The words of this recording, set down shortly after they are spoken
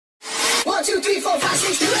1, 2, 3, 4, 5,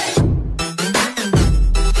 6, 7.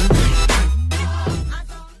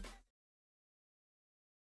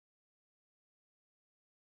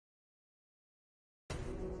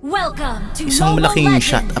 Welcome to Isang Mobile malaking Legends.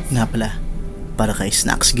 shut-up nga pala para kay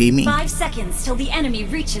Snacks Gaming. 5 seconds till the enemy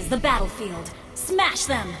reaches the battlefield. Smash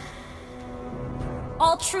them!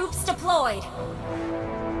 All troops deployed.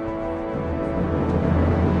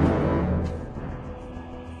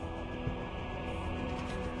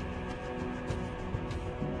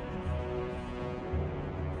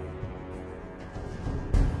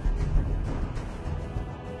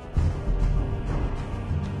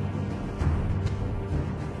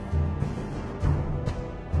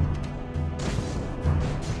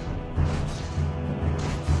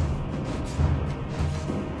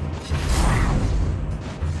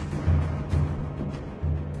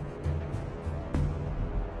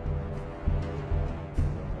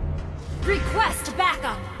 Request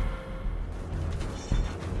backup!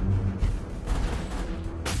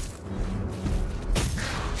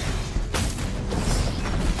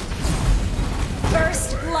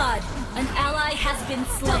 First blood! An ally has been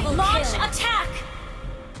slain. Double Launch kill. Attack!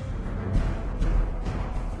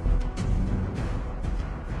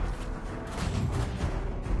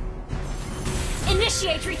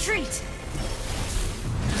 Initiate retreat!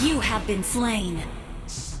 You have been slain.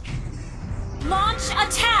 Launch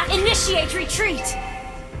attack! Initiate retreat!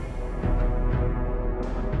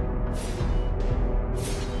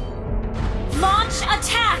 Launch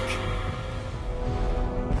attack!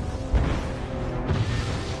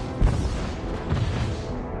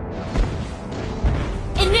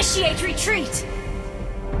 Initiate retreat!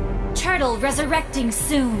 Turtle resurrecting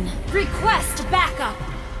soon. Request backup!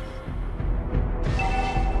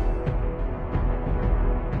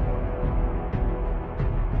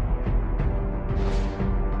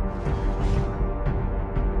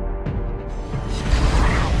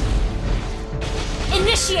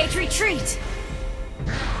 Initiate retreat!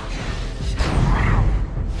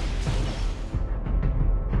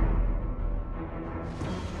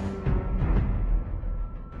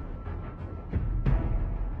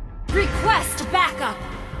 Request backup!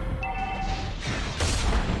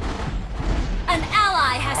 An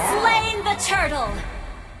ally has slain the turtle!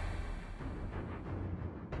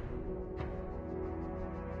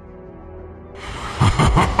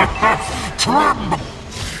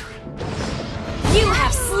 You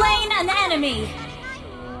have slain an enemy!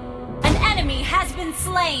 An enemy has been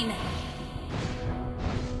slain!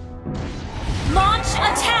 Launch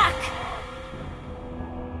attack!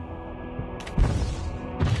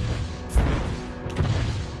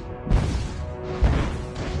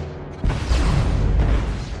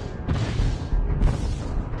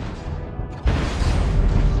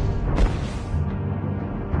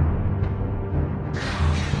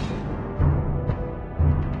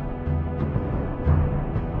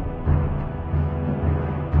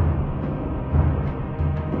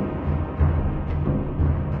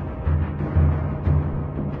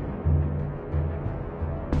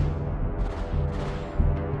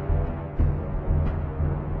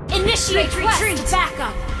 Initiate retreat!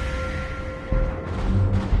 Backup!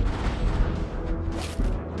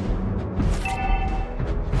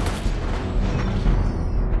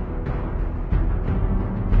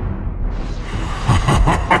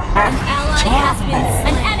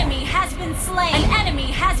 An enemy has been slain! An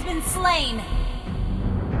enemy has been slain!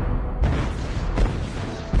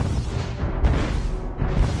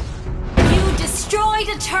 You destroyed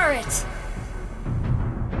a turret!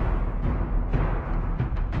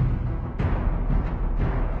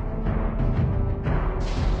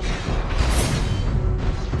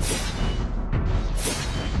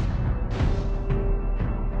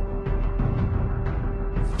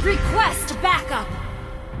 Request backup!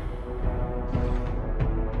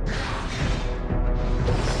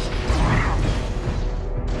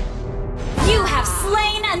 You have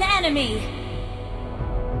slain an enemy!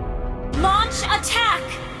 Launch attack!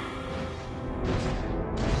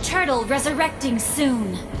 Turtle resurrecting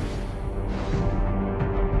soon.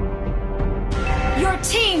 Your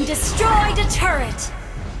team destroyed a turret!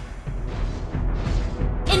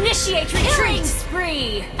 Initiate retreat! Killing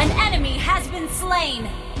spree! An enemy has been slain!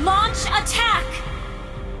 Launch attack!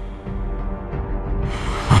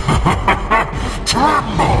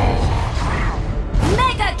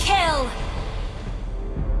 Mega kill!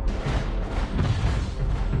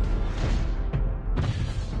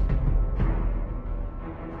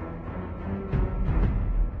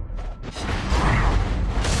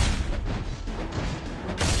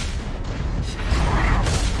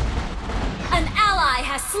 An ally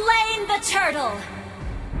has slain the turtle!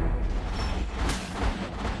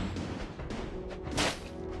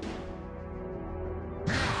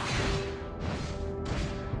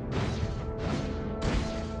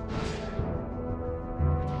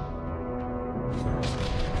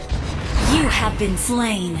 been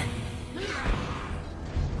slain.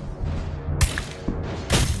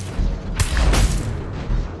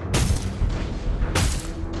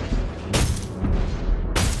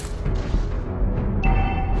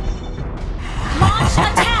 Launch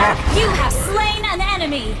attack! You have slain an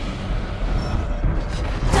enemy!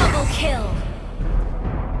 Double kill!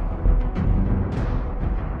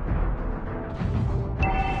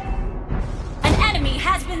 An enemy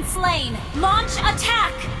has been slain! Launch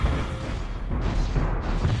attack!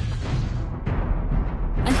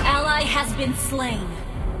 An ally has been slain.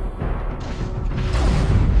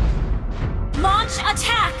 Launch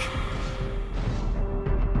attack!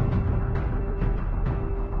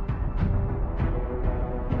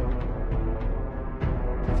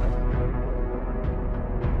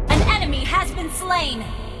 An enemy has been slain.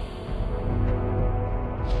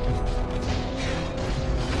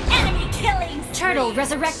 Enemy killing! Turtle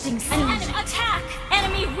resurrecting soon. Enemy attack!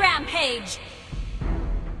 Enemy rampage!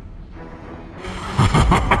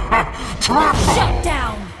 Shut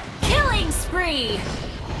down! Killing spree!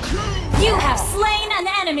 You have slain an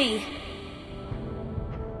enemy!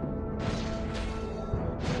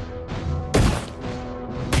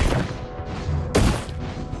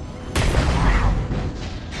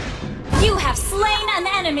 You have slain an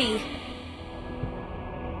enemy!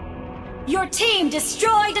 Your team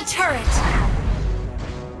destroyed a turret!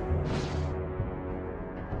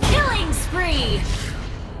 Killing spree!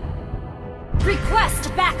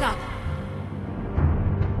 Request backup!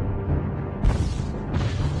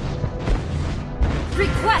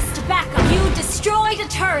 Request backup! You destroyed a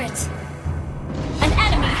turret! An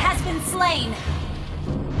enemy has been slain!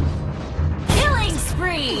 Killing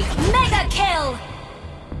spree! Mega kill!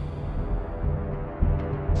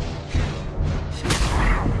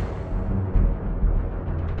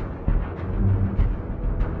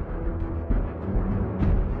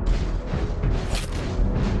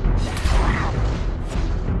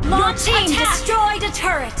 Your team destroyed a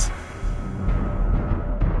turret!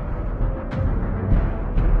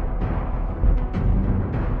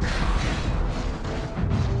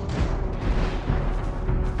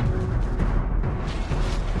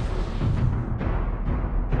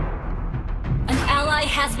 An ally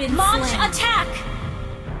has been Launch slain. Attack!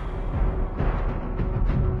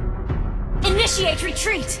 Initiate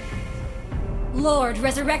retreat! Lord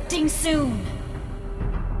resurrecting soon!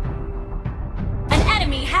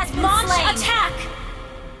 Has been Launch slain. Attack!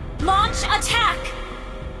 Launch attack!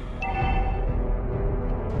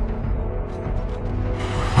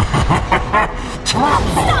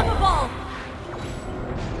 Unstoppable!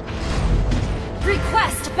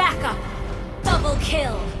 Request backup! Double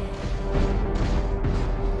kill!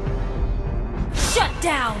 Shut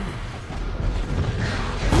down!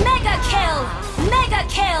 Mega kill! Mega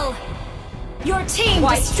kill! Your team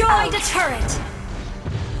destroyed a turret!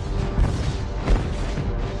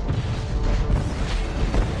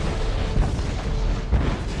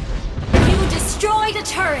 Destroyed a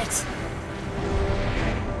turret!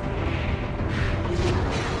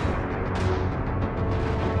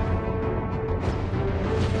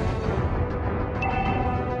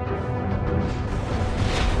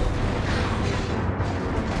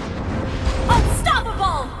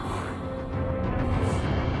 Unstoppable!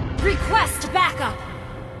 Request backup!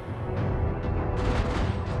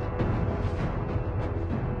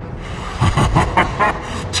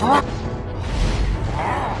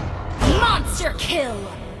 Monster kill!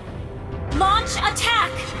 Launch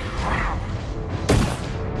attack!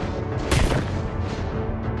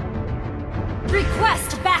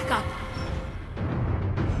 Request backup!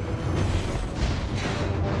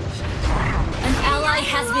 An ally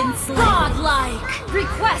has been slain. Godlike!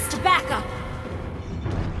 Request backup!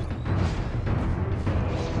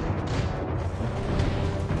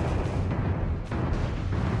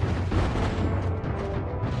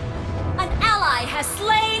 An ally has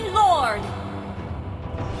slain Lord!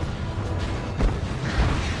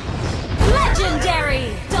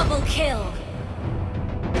 Legendary! Double kill!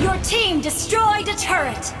 Your team destroyed a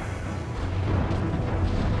turret!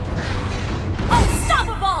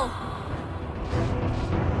 Unstoppable!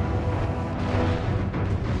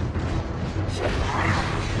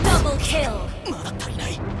 Double kill!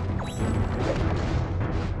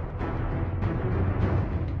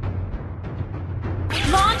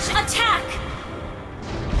 Launch attack!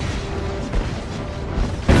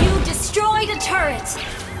 You destroyed a turret!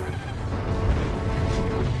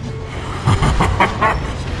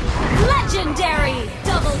 Legendary!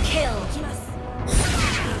 Double